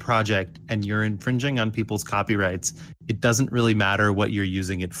a project and you're infringing on people's copyrights, it doesn't really matter what you're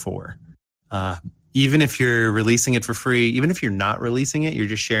using it for. Even if you're releasing it for free, even if you're not releasing it, you're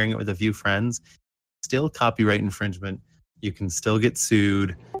just sharing it with a few friends, still copyright infringement. You can still get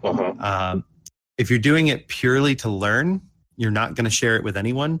sued. If you're doing it purely to learn, you're not going to share it with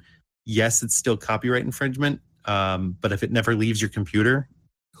anyone. Yes, it's still copyright infringement, but if it never leaves your computer,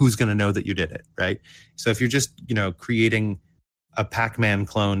 who's going to know that you did it, right? So if you're just, creating a Pac-Man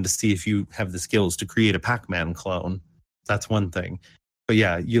clone to see if you have the skills to create a Pac-Man clone, that's one thing. But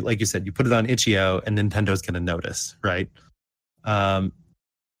yeah, like you said, you put it on Itch.io and Nintendo's going to notice, right?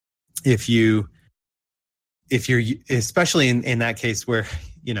 If you're especially in that case where,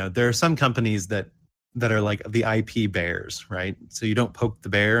 there are some companies that are like the IP bears, right? So you don't poke the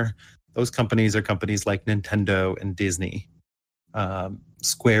bear. Those companies are companies like Nintendo and Disney.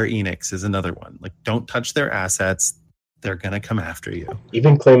 Square Enix is another one. Like, don't touch their assets. They're going to come after you.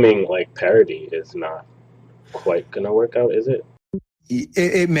 Even claiming parody is not quite going to work out, is it?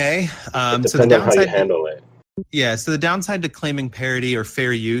 It may. It depends on how you handle it. Yeah, so the downside to claiming parody or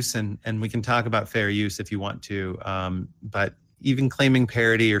fair use, and we can talk about fair use if you want to, but even claiming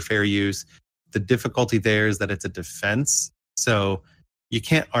parody or fair use, the difficulty there is that it's a defense. So you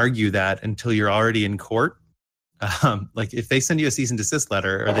can't argue that until you're already in court. Like if they send you a cease and desist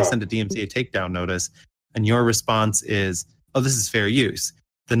letter or they send a DMCA takedown notice and your response is, oh, this is fair use,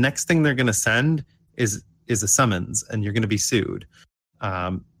 the next thing they're going to send is a summons and you're going to be sued.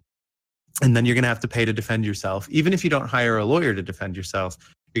 And then you're going to have to pay to defend yourself. Even if you don't hire a lawyer to defend yourself,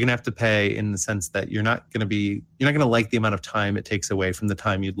 You're going to have to pay in the sense that you're not going to like the amount of time it takes away from the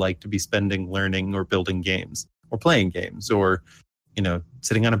time you'd like to be spending learning or building games or playing games or,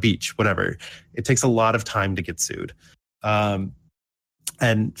 sitting on a beach, whatever. It takes a lot of time to get sued. And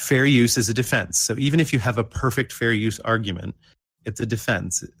fair use is a defense. So even if you have a perfect fair use argument, it's a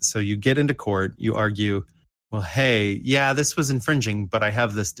defense. So you get into court, you argue, well, hey, yeah, this was infringing, but I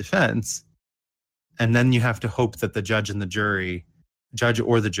have this defense. And then you have to hope that the judge or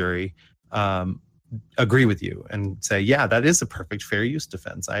the jury agree with you and say, yeah, that is a perfect fair use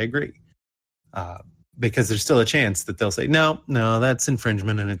defense. I agree. Because there's still a chance that they'll say, no, that's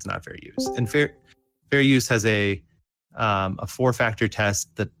infringement and it's not fair use. And fair use has a 4-factor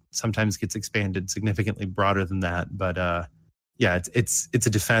test that sometimes gets expanded significantly broader than that. But it's a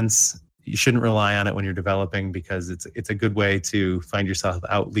defense. You shouldn't rely on it when you're developing because it's a good way to find yourself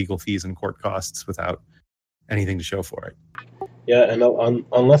out legal fees and court costs without anything to show for it. Yeah, and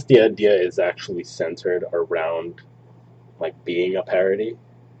unless the idea is actually centered around like being a parody,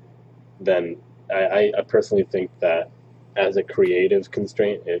 then I personally think that as a creative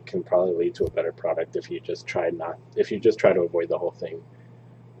constraint, it can probably lead to a better product if you just try to avoid the whole thing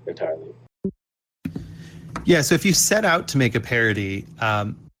entirely. Yeah, so if you set out to make a parody,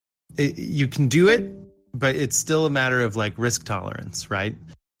 you can do it, but it's still a matter of like risk tolerance, right?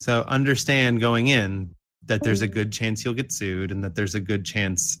 So understand going in that there's a good chance you'll get sued and that there's a good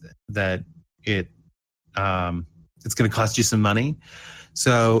chance that it's going to cost you some money.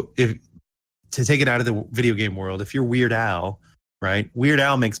 So to take it out of the video game world, if you're Weird Al, right? Weird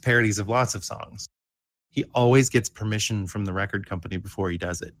Al makes parodies of lots of songs. He always gets permission from the record company before he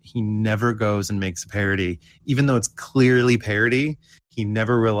does it. He never goes and makes a parody. Even though it's clearly parody, he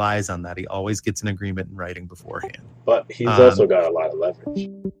never relies on that. He always gets an agreement in writing beforehand. But he's also got a lot of leverage.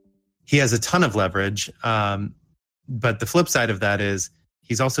 He has a ton of leverage. But the flip side of that is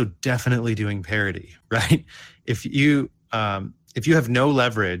he's also definitely doing parody, right? If you have no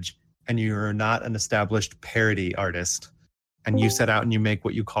leverage and you're not an established parody artist and you set out and you make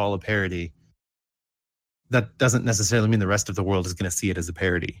what you call a parody, that doesn't necessarily mean the rest of the world is going to see it as a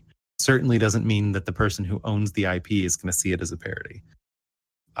parody. Certainly doesn't mean that the person who owns the IP is going to see it as a parody.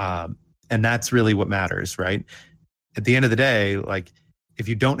 And that's really what matters, right? At the end of the day, like if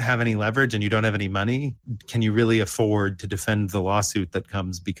you don't have any leverage and you don't have any money, can you really afford to defend the lawsuit that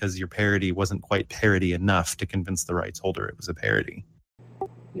comes because your parody wasn't quite parody enough to convince the rights holder it was a parody?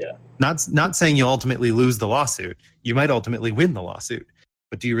 Yeah. Not saying you'll ultimately lose the lawsuit. You might ultimately win the lawsuit,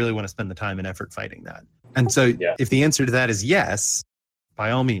 but do you really want to spend the time and effort fighting that? And so if the answer to that is yes,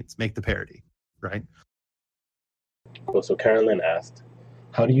 by all means, make the parody, right? Well, so Karen Lynn asked,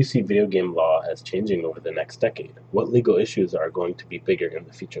 how do you see video game law as changing over the next decade? What legal issues are going to be bigger in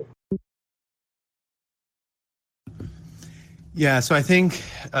the future? Yeah, so I think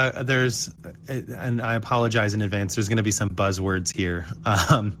there's, and I apologize in advance, there's going to be some buzzwords here.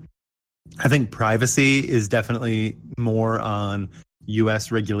 I think privacy is definitely more on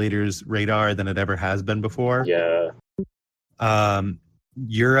U.S. regulators' radar than it ever has been before. Yeah.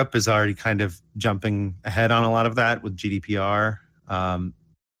 Europe is already kind of jumping ahead on a lot of that with GDPR.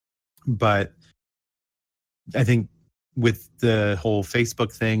 But I think with the whole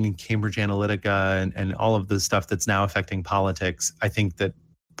Facebook thing and Cambridge Analytica and all of the stuff that's now affecting politics, I think that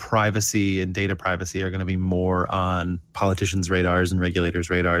privacy and data privacy are going to be more on politicians' radars and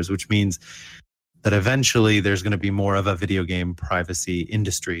regulators' radars, which means that eventually there's going to be more of a video game privacy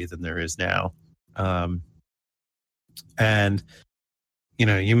industry than there is now. And,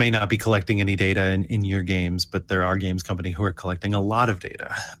 you may not be collecting any data in your games, but there are games companies who are collecting a lot of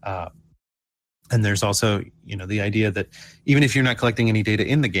data. And there's also, the idea that even if you're not collecting any data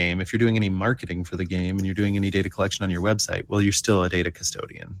in the game, if you're doing any marketing for the game and you're doing any data collection on your website, well, you're still a data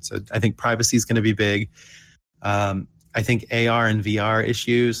custodian. So I think privacy is going to be big. I think AR and VR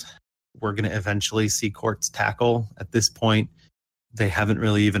issues, we're going to eventually see courts tackle. At this point, they haven't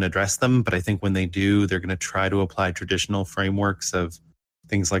really even addressed them, but I think when they do, they're going to try to apply traditional frameworks of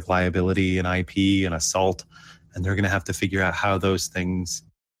things like liability and IP and assault, and they're going to have to figure out how those things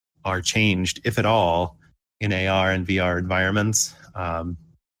are changed, if at all, in AR and VR environments. And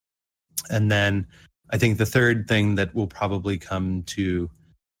then I think the third thing that will probably come to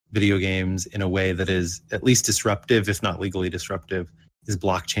video games in a way that is at least disruptive, if not legally disruptive, is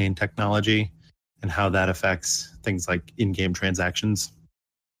blockchain technology and how that affects things like in-game transactions.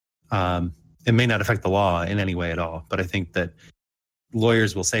 It may not affect the law in any way at all, but I think that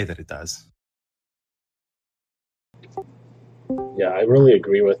lawyers will say that it does. Yeah, I really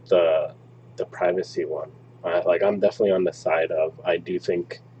agree with the privacy one. I'm definitely on the side of, I do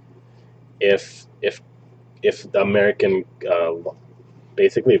think if the American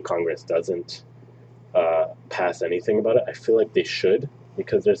basically if Congress doesn't pass anything about it, I feel like they should,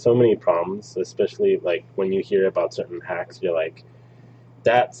 because there's so many problems, especially like when you hear about certain hacks, you're like,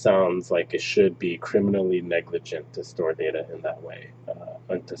 that sounds like it should be criminally negligent to store data in that way,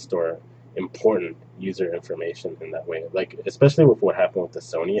 and to store important user information in that way. Like, especially with what happened with the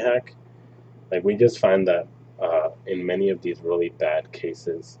Sony hack, like we just find that in many of these really bad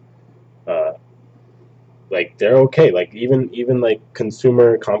cases, like they're okay. Like even like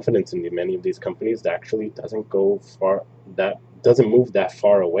consumer confidence in many of these companies actually doesn't go far. That doesn't move that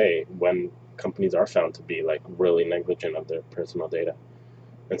far away when companies are found to be like really negligent of their personal data.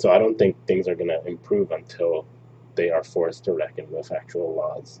 And so I don't think things are going to improve until they are forced to reckon with actual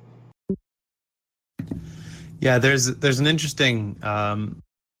laws. Yeah, there's an interesting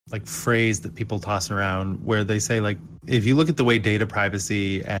like phrase that people toss around where they say, like, if you look at the way data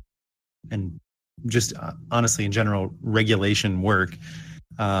privacy and just honestly in general regulation work,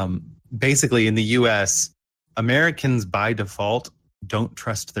 basically in the US, Americans by default don't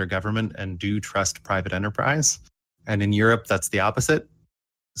trust their government and do trust private enterprise. And in Europe, that's the opposite.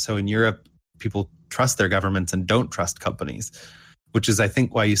 So in Europe, people trust their governments and don't trust companies, which is, I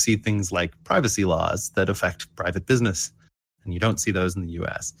think, why you see things like privacy laws that affect private business, and you don't see those in the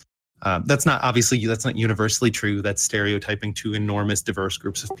US. That's not universally true. That's stereotyping two enormous diverse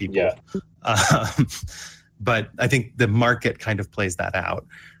groups of people. Yeah. But I think the market kind of plays that out.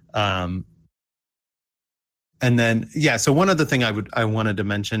 And then, yeah, so one other thing I wanted to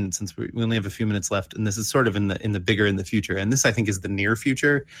mention, since we only have a few minutes left, and this is sort of in the future, and this I think is the near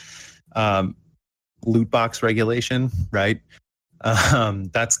future, loot box regulation, right?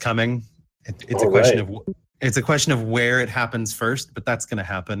 That's coming. It's a question of where it happens first, but that's going to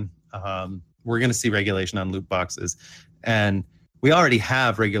happen. We're going to see regulation on loot boxes, and we already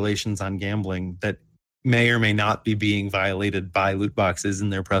have regulations on gambling that may or may not be being violated by loot boxes in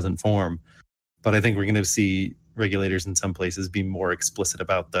their present form. But I think we're going to see regulators in some places be more explicit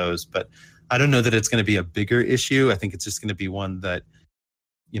about those. But I don't know that it's going to be a bigger issue. I think it's just going to be one that,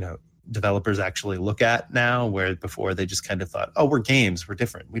 developers actually look at now, where before they just kind of thought, oh, we're games, we're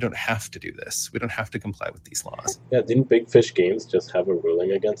different. We don't have to do this. We don't have to comply with these laws. Yeah, didn't Big Fish Games just have a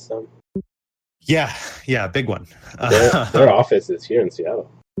ruling against them? Yeah, big one. Their office is here in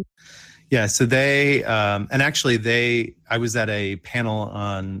Seattle. Yeah, so they, and actually I was at a panel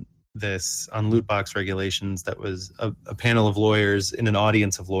on loot box regulations that was a panel of lawyers in an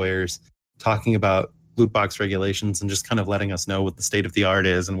audience of lawyers talking about loot box regulations and just kind of letting us know what the state of the art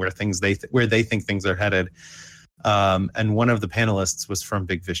is and where they think things are headed. And one of the panelists was from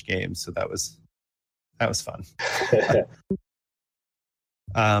Big Fish Games, so that was fun.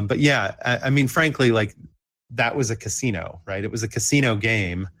 But yeah, I mean, frankly, like that was a casino, right? It was a casino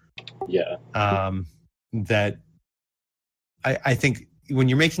game. Yeah. That I think when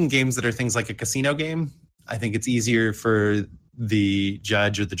you're making games that are things like a casino game, I think it's easier for the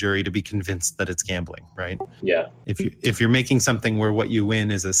judge or the jury to be convinced that it's gambling, right? Yeah. If you're making something where what you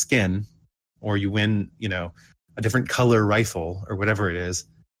win is a skin, or you win, a different color rifle or whatever it is,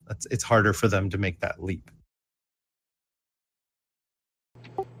 it's harder for them to make that leap.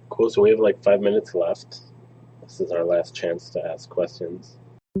 Cool. So we have like 5 minutes left. This is our last chance to ask questions.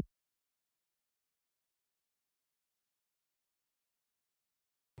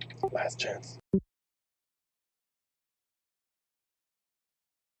 Last chance.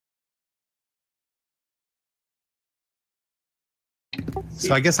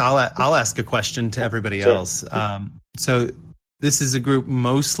 So I guess I'll ask a question to everybody Sure. else. So this is a group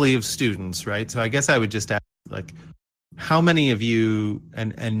mostly of students, right? So I guess I would just ask, like, how many of you,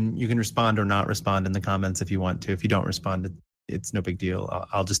 and you can respond or not respond in the comments if you want to. If you don't respond, it's no big deal.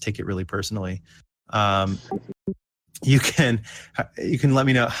 I'll just take it really personally. You can let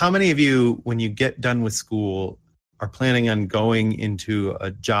me know how many of you, when you get done with school, are planning on going into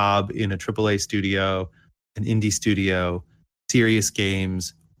a job in a AAA studio, an indie studio, serious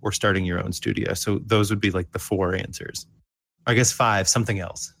games, or starting your own studio. So those would be like the 4 answers. I guess 5, something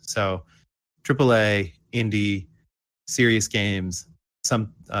else. So AAA, indie, serious games,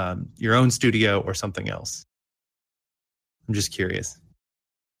 some your own studio, or something else. I'm just curious.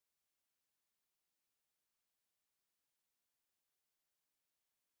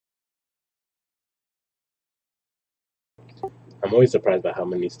 I'm always surprised by how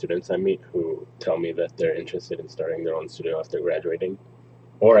many students I meet who tell me that they're interested in starting their own studio after graduating.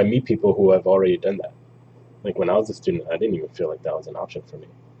 Or I meet people who have already done that. Like when I was a student, I didn't even feel like that was an option for me.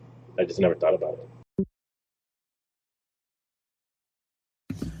 I just never thought about it.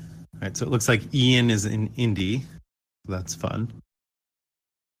 All right, so it looks like Ian is in indie. That's fun.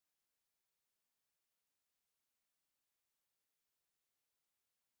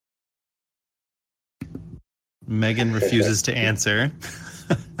 Megan refuses to answer.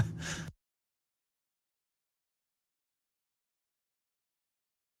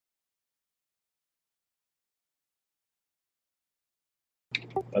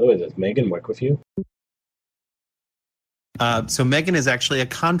 By the way, does Megan work with you? So Megan is actually a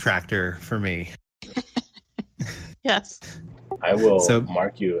contractor for me. Yes. I will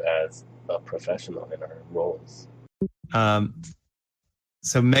mark you as a professional in our roles.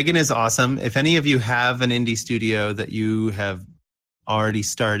 So Megan is awesome. If any of you have an indie studio that you have already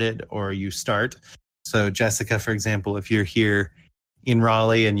started or you start, so Jessica, for example, if you're here in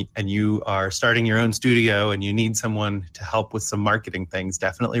Raleigh and you are starting your own studio and you need someone to help with some marketing things,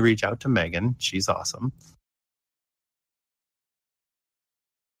 definitely reach out to Megan. She's awesome.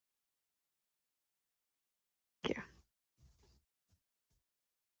 Yeah.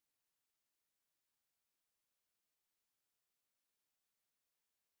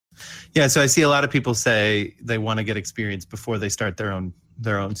 Yeah, so I see a lot of people say they want to get experience before they start their own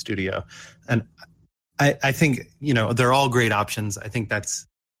studio. And I think, they're all great options. I think that's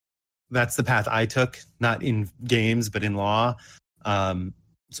the path I took, not in games, but in law.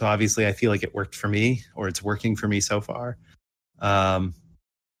 So obviously I feel like it worked for me, or it's working for me so far. But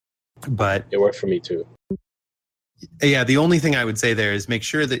it worked for me too. Yeah, the only thing I would say there is make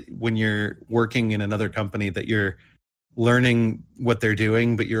sure that when you're working in another company that you're learning what they're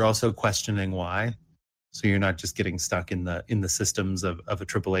doing, but you're also questioning why. So you're not just getting stuck in the systems of a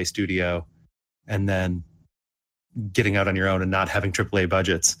AAA studio and then getting out on your own and not having AAA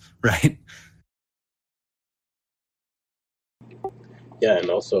budgets, right? Yeah, and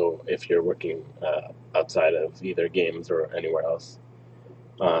also if you're working outside of either games or anywhere else,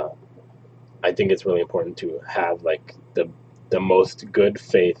 I think it's really important to have like the most good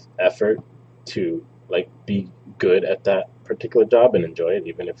faith effort to like be good at that particular job and enjoy it,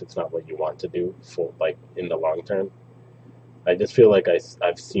 even if it's not what you want to do for like in the long term. I just feel like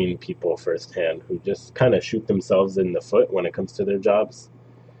I've seen people firsthand who just kind of shoot themselves in the foot when it comes to their jobs.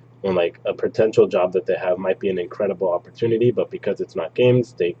 And like a potential job that they have might be an incredible opportunity, but because it's not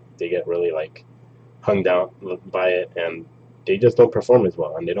games, they get really like hung down by it, and they just don't perform as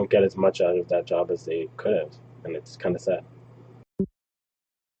well, and they don't get as much out of that job as they could have, and it's kind of sad.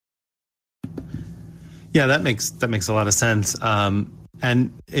 Yeah, that makes a lot of sense.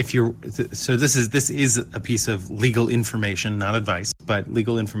 And if you're, so this is a piece of legal information, not advice, but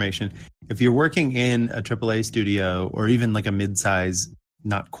legal information. If you're working in a AAA studio or even like a mid-size,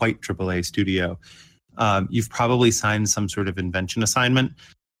 not quite AAA studio, you've probably signed some sort of invention assignment.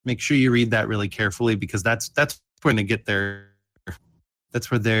 Make sure you read that really carefully, because that's going to get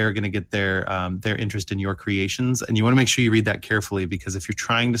that's where they're going to get their interest in your creations. And you want to make sure you read that carefully, because if you're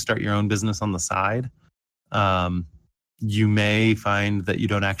trying to start your own business on the side, you may find that you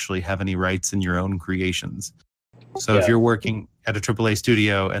don't actually have any rights in your own creations. So if you're working at a AAA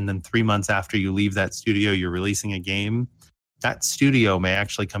studio and then 3 months after you leave that studio, you're releasing a game, that studio may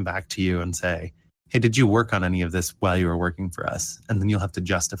actually come back to you and say, hey, did you work on any of this while you were working for us? And then you'll have to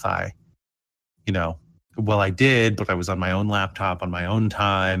justify, well, I did, but I was on my own laptop on my own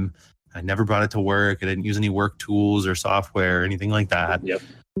time. I never brought it to work. I didn't use any work tools or software or anything like that. Yep.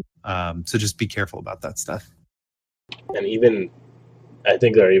 So just be careful about that stuff. And even, I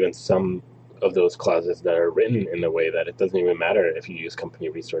think there are even some of those clauses that are written in a way that it doesn't even matter if you use company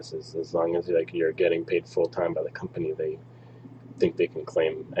resources, as long as like you're getting paid full time by the company. They think they can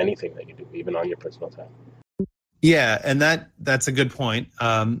claim anything that you do, even on your personal time. Yeah, and that's a good point.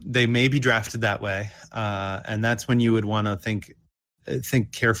 They may be drafted that way, and that's when you would want to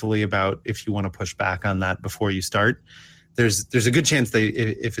think carefully about if you want to push back on that before you start. There's a good chance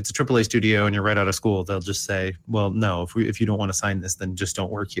if it's a AAA studio and you're right out of school, they'll just say, well, no, if you don't want to sign this, then just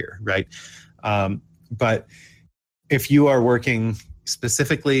don't work here, right? But if you are working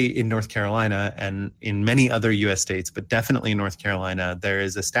specifically in North Carolina and in many other U.S. states, but definitely in North Carolina, there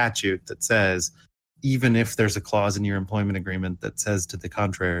is a statute that says, even if there's a clause in your employment agreement that says to the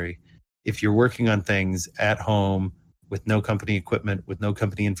contrary, if you're working on things at home with no company equipment, with no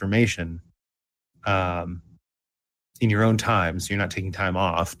company information, in your own time, so you're not taking time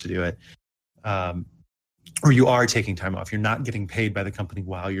off to do it, or you are taking time off, you're not getting paid by the company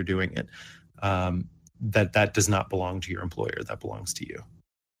while you're doing it, that does not belong to your employer. That belongs to you.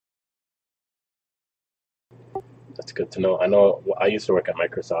 That's good to know. I know I used to work at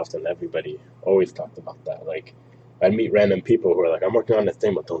Microsoft, and everybody always talked about that. Like, I'd meet random people who are like, "I'm working on this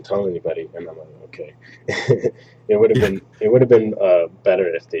thing, but don't tell anybody." And I'm like, "Okay." It would have been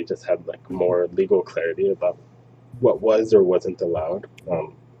better if they just had like more legal clarity about what was or wasn't allowed.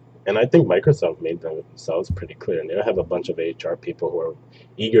 And I think Microsoft made themselves pretty clear, and they have a bunch of HR people who are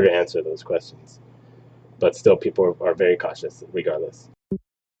eager to answer those questions. but still people are very cautious regardless.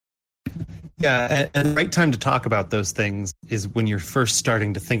 Yeah, and the right time to talk about those things is when you're first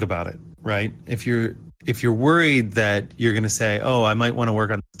starting to think about it, right? If you're worried that you're going to say, "Oh, I might want to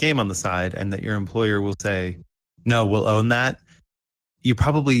work on this game on the side," and that your employer will say, "No, we'll own that," you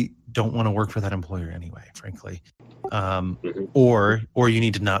probably don't want to work for that employer anyway, frankly. Or you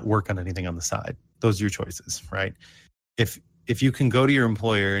need to not work on anything on the side. Those are your choices, right? If you can go to your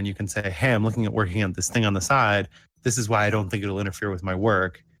employer and you can say, "Hey, I'm looking at working on this thing on the side. This is why I don't think it'll interfere with my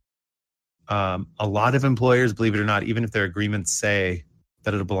work." A lot of employers, believe it or not, even if their agreements say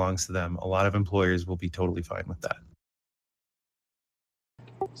that it belongs to them, a lot of employers will be totally fine with that.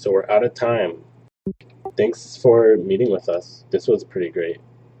 So we're out of time. Thanks for meeting with us. This was pretty great.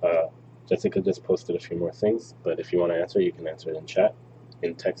 Jessica just posted a few more things, but if you want to answer, you can answer it in chat,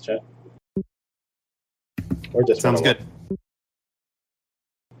 in text chat. Or just sounds good.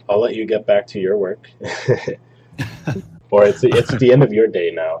 I'll let you get back to your work. Or it's the end of your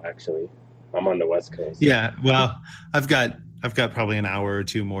day now, actually. I'm on the West Coast. Yeah, well, I've got probably an hour or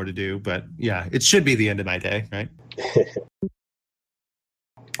two more to do, but yeah, it should be the end of my day, right?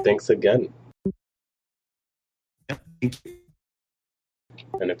 Thanks again. Yeah, thank you.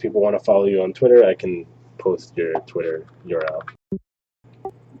 And if people want to follow you on Twitter, I can post your Twitter URL.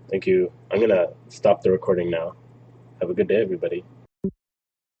 Thank you. I'm going to stop the recording now. Have a good day, everybody.